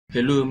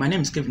Hello, my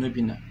name is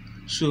𝗬𝗂𝗰𝗶.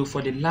 So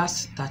for the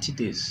last 30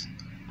 days,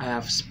 I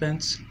have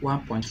spent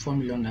 1.4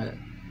 million naira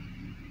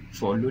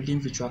for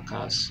loading virtual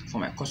cards for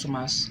my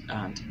customers,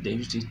 and they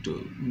use it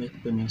to make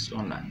payments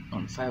online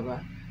on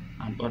𝗬𝗵𝗶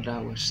and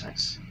other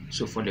websites.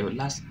 So for the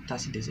last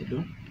 30 days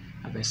alone,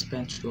 I've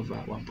spent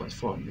over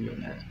 1.4 million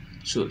naira.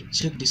 So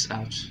check this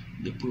out,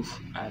 the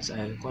proof, as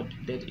I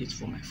recorded it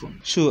for my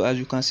phone. So as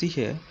you can see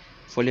here,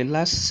 for the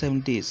last 7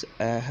 days,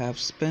 I have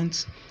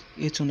spent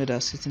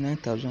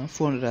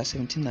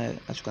 869,417 naira,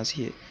 as you can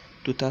see here,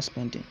 total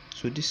spending.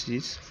 So this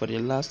is for the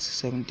last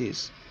 7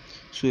 days.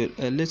 So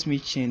let me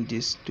change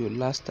this to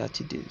last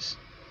 30 days.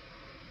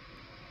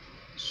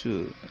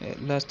 So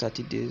last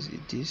 30 days is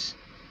this.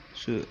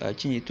 So I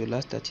change it to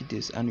last 30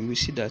 days, and we will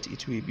see that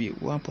it will be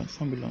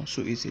 1.4 million.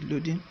 So it's a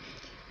loading.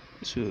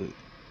 So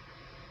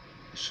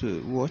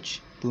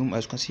watch, boom,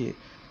 as you can see here,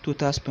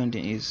 total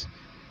spending is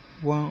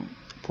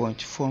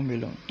 1.4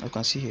 million. As you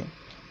can see here,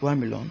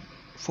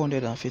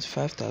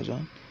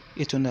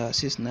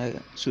 1,455,806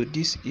 naira. So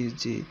this is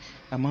the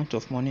amount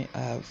of money I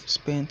have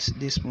spent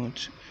this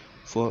month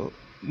for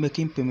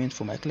making payment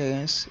for my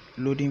clients,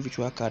 loading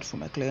virtual card for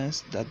my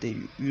clients that they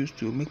use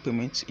to make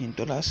payments in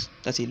dollars.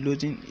 That is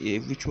loading a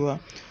virtual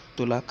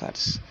dollar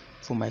cards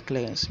for my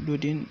clients,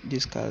 loading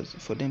these cards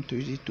for them to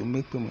use it to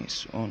make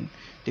payments on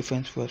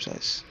different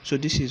websites. So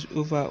this is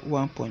over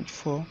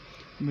 1.4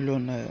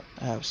 million naira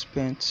I have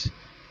spent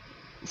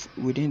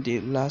within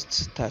the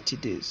last 30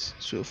 days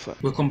so far.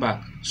 Welcome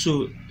back.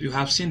 So you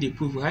have seen the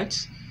proof, right?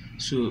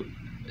 So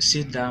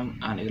sit down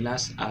and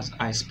relax as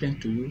I explain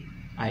to you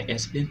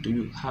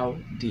how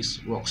this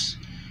works.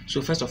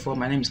 So first of all,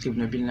 my name is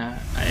𝗬𝗂𝗰𝗶.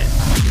 I am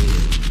the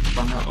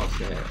founder of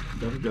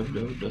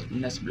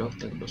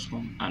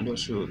www.nextblogtech.com, and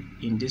also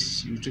in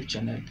this YouTube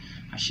channel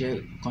I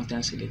share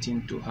contents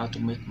relating to how to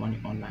make money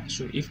online.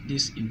 So if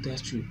this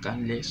interests you,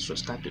 kindly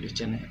subscribe to the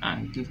channel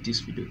and give this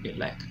video a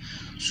like.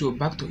 So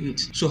back to it.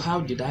 So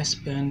how did I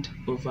spend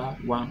over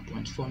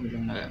 1.4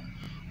 million naira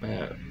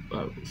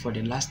for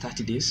the last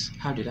 30 days?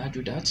 How did I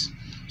do that?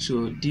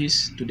 So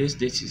today's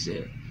date is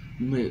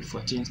May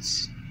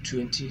 14th,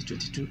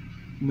 2022.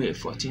 May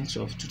 14th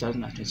of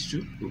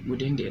 2022.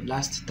 Within the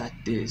last 30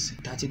 days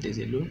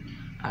alone,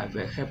 I've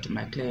helped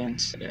my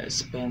clients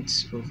spend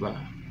over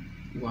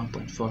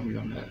 1.4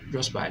 million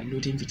just by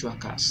loading virtual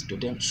cards to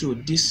them. So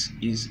this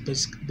is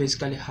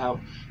basically how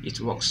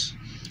it works.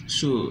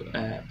 So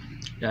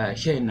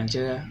here in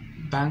Nigeria,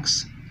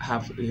 banks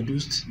have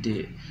reduced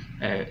the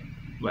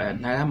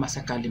Naira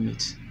Mastercard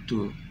limit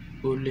to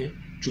only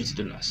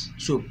 $20.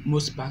 So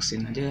most banks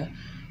in Nigeria,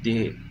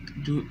 they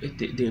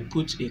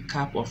put a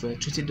cap of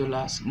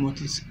 $20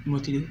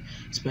 monthly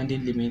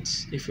spending limit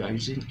if you are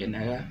using a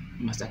Naira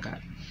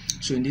Mastercard.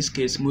 So in this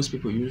case, most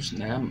people use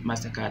Naira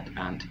Mastercard,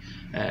 and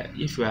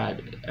if you are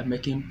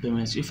making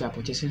payments, if you are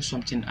purchasing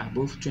something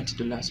above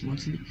 $20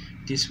 monthly,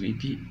 this will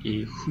be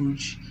a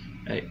huge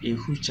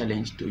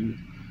challenge to you.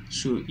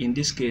 So in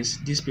this case,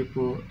 these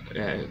people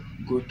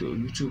go to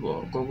YouTube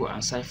or Google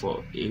and search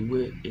for a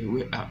way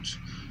out.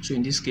 So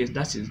in this case,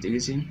 that is the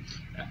reason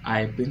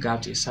I bring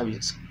out a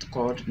service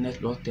called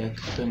𝗬𝗏𝗃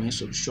Payment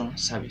Solution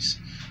Service.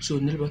 So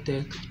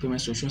𝗬𝗏𝗃 Payment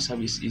Solution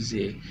Service is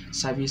a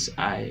service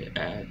I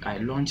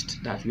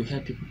launched that will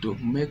help people to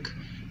make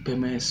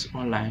payments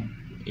online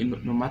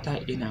no matter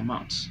any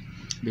amount.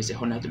 It's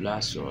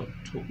 $100 or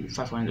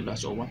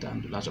 $500 or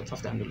 $1,000 or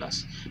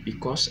 $5,000,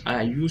 because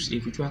I use a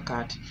virtual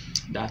card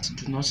that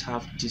do not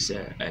have this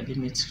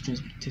limit,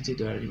 $20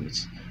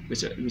 limit.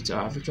 With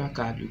our virtual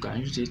card, you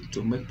can use it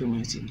to make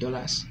payments in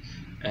dollars.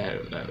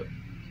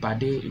 Per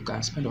day, you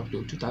can spend up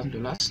to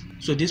 $2,000.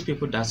 So these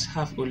people that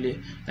have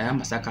only Naira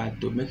Mastercard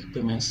to make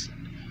payments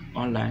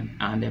online,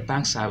 and the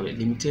banks have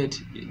limited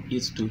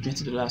it to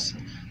 $20,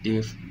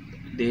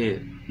 they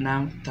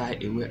now tie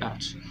a way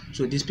out.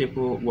 So these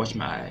people watch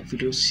my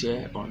videos,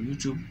 share on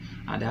YouTube,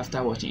 and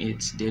after watching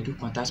it, they do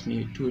contact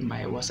me through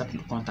my WhatsApp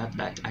contact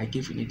that I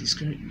give in the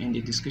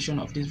description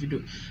of this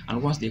video.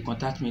 And once they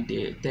contact me,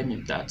 they tell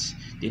me that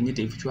they need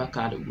a virtual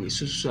card with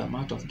so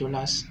amount of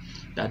dollars,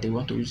 that they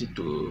want to use it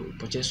to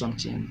purchase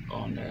something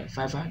on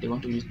𝗬𝗵𝗶, they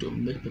want to use it to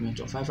make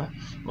payments on 𝗬𝗵𝗶,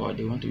 or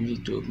they want to use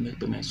it to make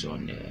payments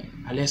on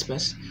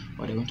AliExpress,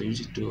 or they want to use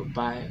it to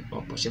buy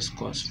or purchase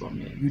course from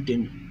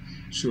Udemy.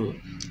 So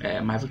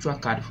my virtual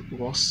card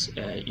works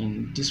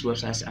in these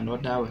websites and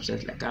other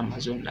websites like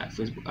Amazon, like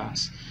Facebook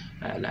ads,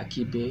 like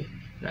eBay,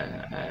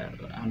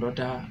 and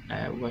other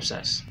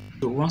websites.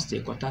 So once they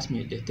contact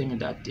me, they tell me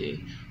that they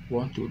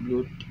want to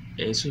load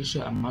a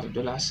social amount of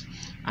dollars,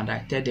 and I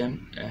tell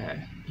them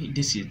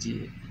this is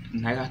the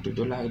Naira to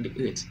dollar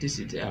rate, this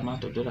is the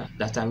amount of dollar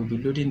that I will be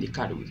loading the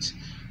card with.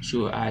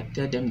 So I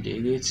tell them the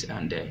rates,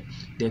 and they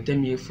tell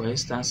me, for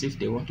instance, if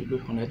they want to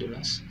load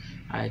 $100,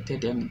 I tell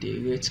them the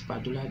rate per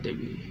dollar they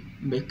will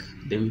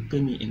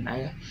pay me in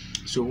Naira.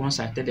 So once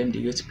I tell them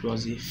the rate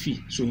plus the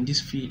fee, so in this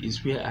fee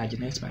is where I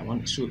generate my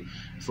money. So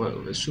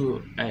for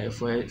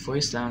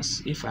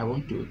instance, if I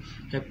want to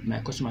help my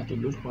customer to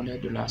load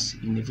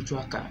 $100 in a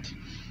virtual card,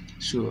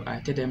 So I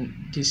tell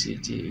them this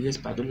is the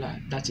rate per dollar,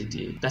 that is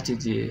the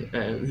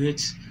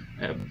rate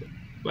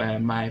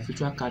my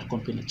virtual card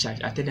company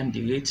charge. I tell them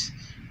the rate,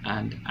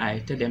 and I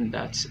tell them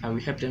that I will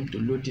help them to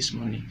load this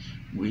money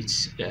with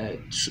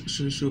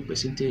so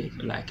percentage,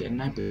 like a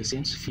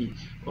 9% fee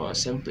or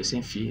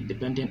 7% fee,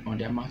 depending on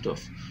the amount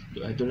of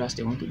dollars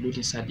they want to load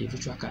inside the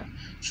virtual card.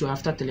 So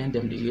after telling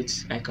them the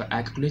rates, I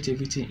calculate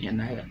everything in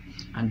Naira,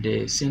 and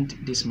they send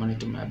this money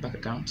to my bank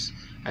account.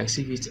 I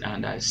receive it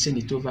and I send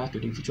it over to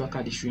the virtual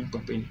card issuing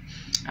company,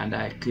 and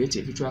I create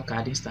a virtual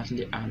card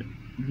instantly and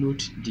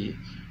load the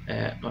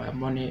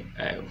money,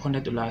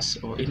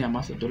 $100 or any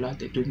amount of dollars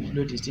they told me,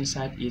 load it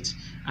inside it,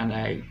 and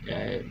I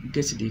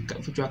get the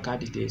virtual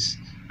card details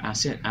and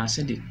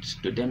send it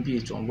to them, be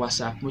it on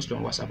WhatsApp, mostly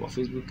on WhatsApp or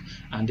Facebook,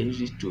 and they use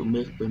it to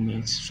make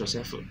payments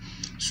successful.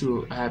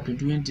 So I have been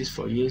doing this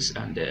for years,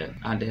 and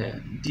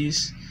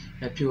this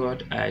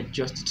period I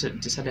just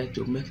decided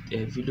to make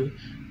a video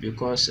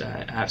because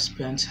I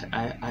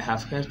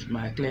have helped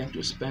my client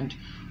to spend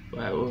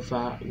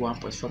over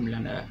 1.4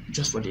 million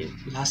just for the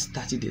last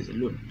 30 days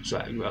alone.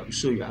 So you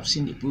have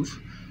seen the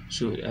proof.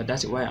 So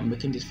that's why I'm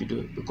making this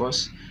video,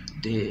 because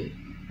the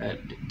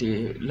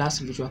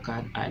last virtual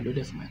card I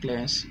loaded for my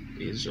clients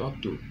is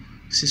up to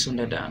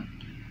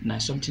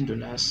 $609 something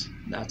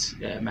that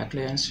my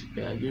clients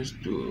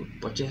used to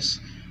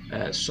purchase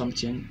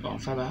something on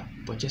Fiverr,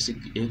 purchase a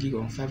gig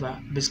on Fiverr.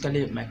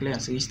 Basically, my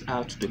clients reached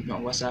out to me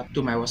on WhatsApp,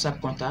 to my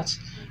WhatsApp contacts,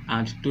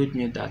 and told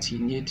me that he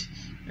need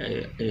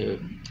a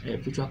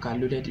virtual card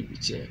loaded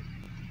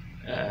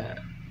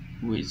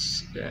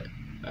with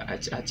I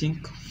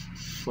think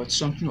for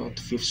something or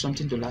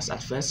 $50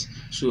 at first.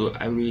 So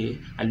I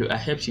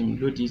helped him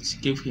load it,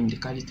 gave him the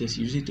card details,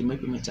 use it to make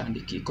payments, and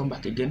he come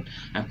back again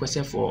and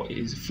question for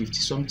is 50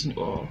 something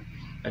or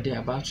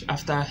thereabout.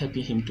 After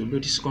helping him to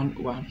load the second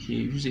one, he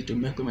used it to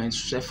make payments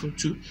successful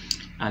too,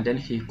 and then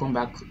he come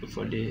back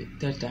for the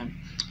third time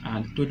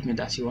and told me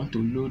that he want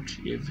to load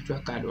a virtual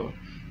card of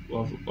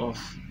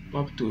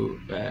up to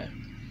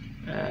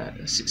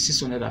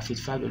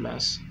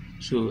 $655.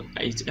 So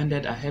it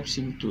ended. I helped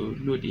him to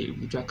load a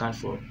virtual card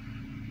for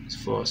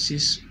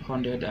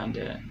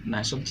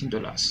 $609 something,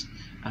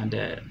 and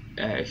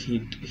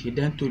he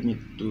then told me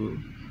to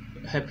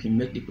help him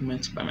make the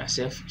payment by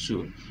myself.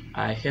 So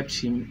I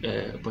helped him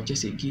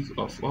purchase a gig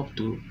of up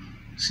to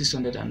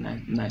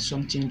 $609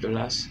 something,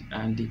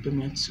 and the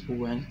payment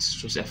went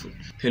successful.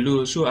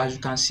 Hello. So as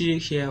you can see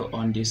here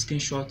on the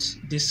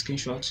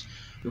screenshot,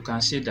 you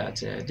can see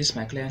that this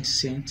my client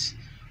sent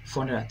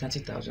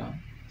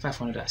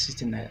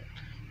 430,560 naira,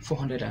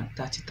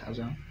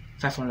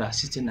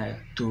 430,560 naira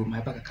to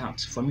my bank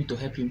account for me to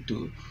help him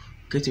to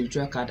create a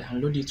virtual card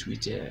and load it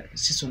with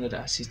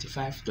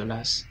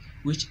 $665,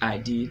 which I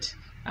did,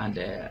 and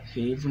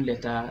he even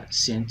later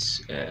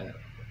sent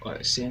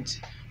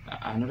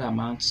another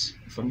amount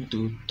for me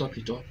to top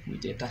it up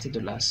with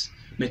 $30,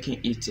 making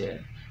it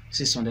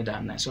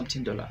 $609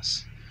 something.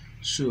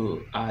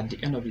 So at the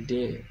end of the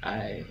day,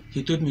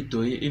 he told me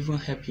to even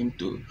help him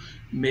to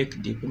make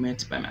the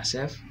payment by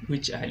myself,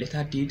 which I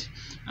later did,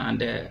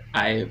 and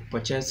I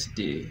purchased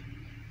the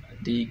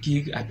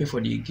gig. I paid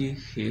for the gig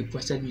he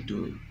requested me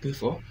to pay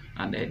for,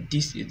 and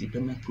this is the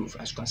payment proof,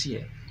 as you can see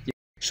here.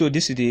 So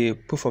this is the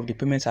proof of the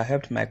payments I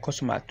helped my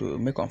customer to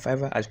make on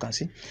Fiverr. As you can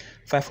see,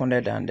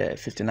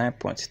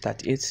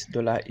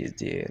 $559.38 is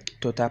the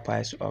total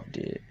price of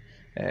the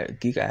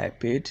gig I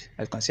paid.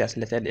 As you can see, I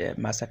selected the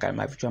MasterCard,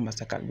 my virtual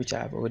MasterCard, which I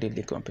have already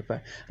linked on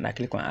paper, and I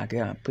click on agree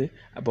and pay.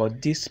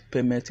 About this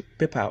payment,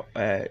 PayPal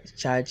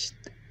charged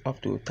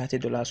up to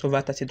 $30,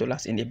 over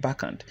 $30 in the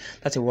backend.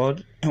 That's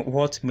what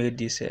made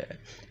this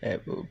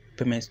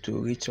payments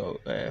to reach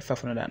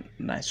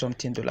 $509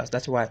 something.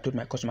 That's why I told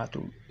my customer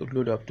to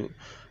load up to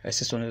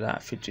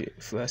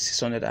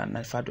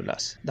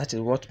 $695. That is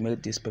what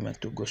made this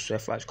payment to go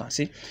straight. As you can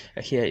see,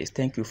 here is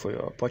thank you for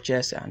your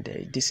purchase, and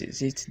this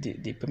is it.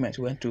 The payment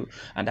went to,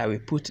 and I will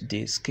put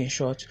the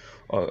screenshot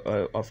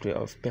of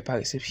PayPal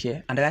receipt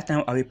here. And right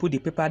now I will put the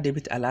PayPal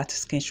debit alert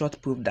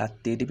screenshot proof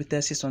that they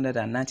debited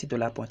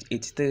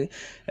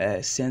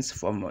 $690.83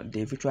 from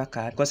the virtual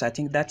card, because I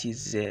think that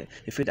is a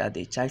fee that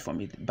they charge from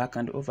the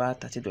backend over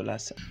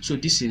 $30. So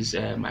this is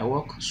my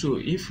work. So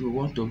if you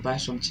want to buy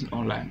something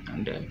online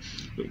and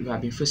you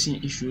have been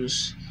facing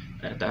issues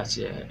that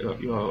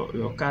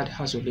your card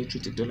has only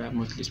 $20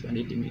 monthly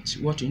spending limit,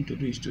 what you need to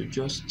do is to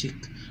just check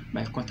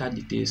my contact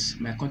details.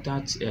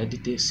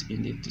 Details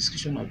in the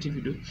description of the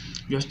video.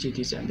 Just check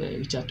it and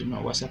reach out to me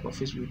on WhatsApp or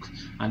Facebook,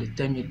 and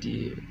tell me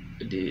the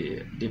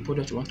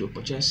product you want to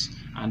purchase,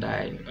 and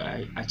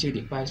I check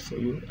the price for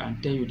you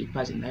and tell you the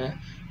price in Naira,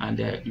 and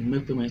you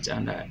make payments,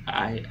 and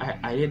I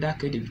either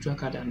create the virtual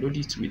card and load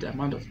it with the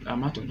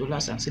amount of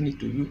dollars and send it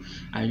to you,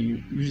 and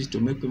you use it to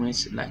make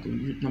payments like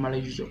you normally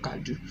use your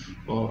card do,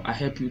 or I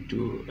help you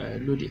to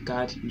load the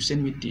card. You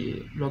send me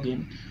the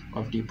login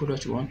of the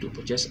product you want to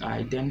purchase,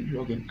 I then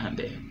log in and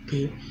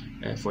pay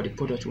for the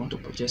product you want to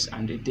purchase,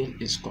 and the deal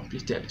is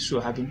completed.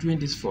 So I've been doing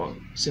this for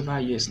several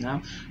years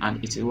now,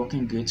 and it's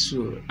working great.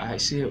 So I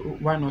say,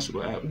 why not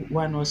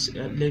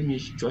let me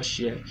just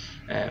share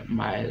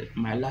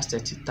my last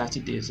 30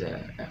 days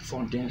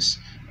fundings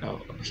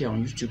here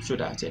on YouTube, so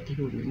that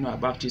people will know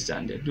about this,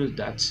 and those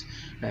that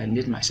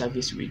need my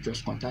service will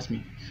just contact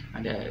me.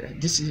 And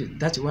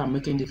that's why I'm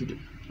making the video.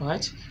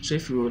 Alright, so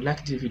if you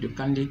like this video,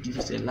 kindly give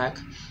it a like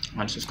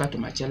and subscribe to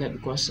my channel,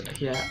 because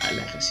here,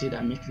 like I said,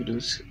 I make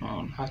videos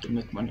on how to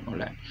make money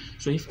online.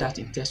 So if that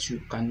interests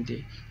you,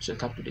 kindly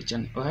subscribe to the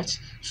channel. Alright,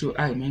 so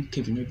I am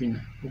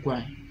𝗬𝗵𝗶𝗶𝗃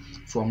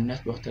from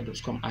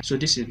𝗦𝘂𝗯𝗀𝗃.com. So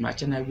this is my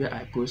channel where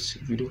I post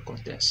video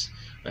contents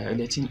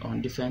relating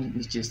on different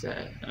niches,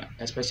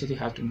 especially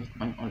how to make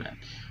money online.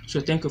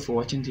 So thank you for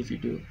watching the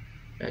video.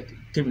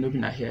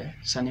 𝗬𝗵𝗶𝗃 here,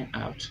 signing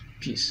out.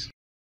 Peace.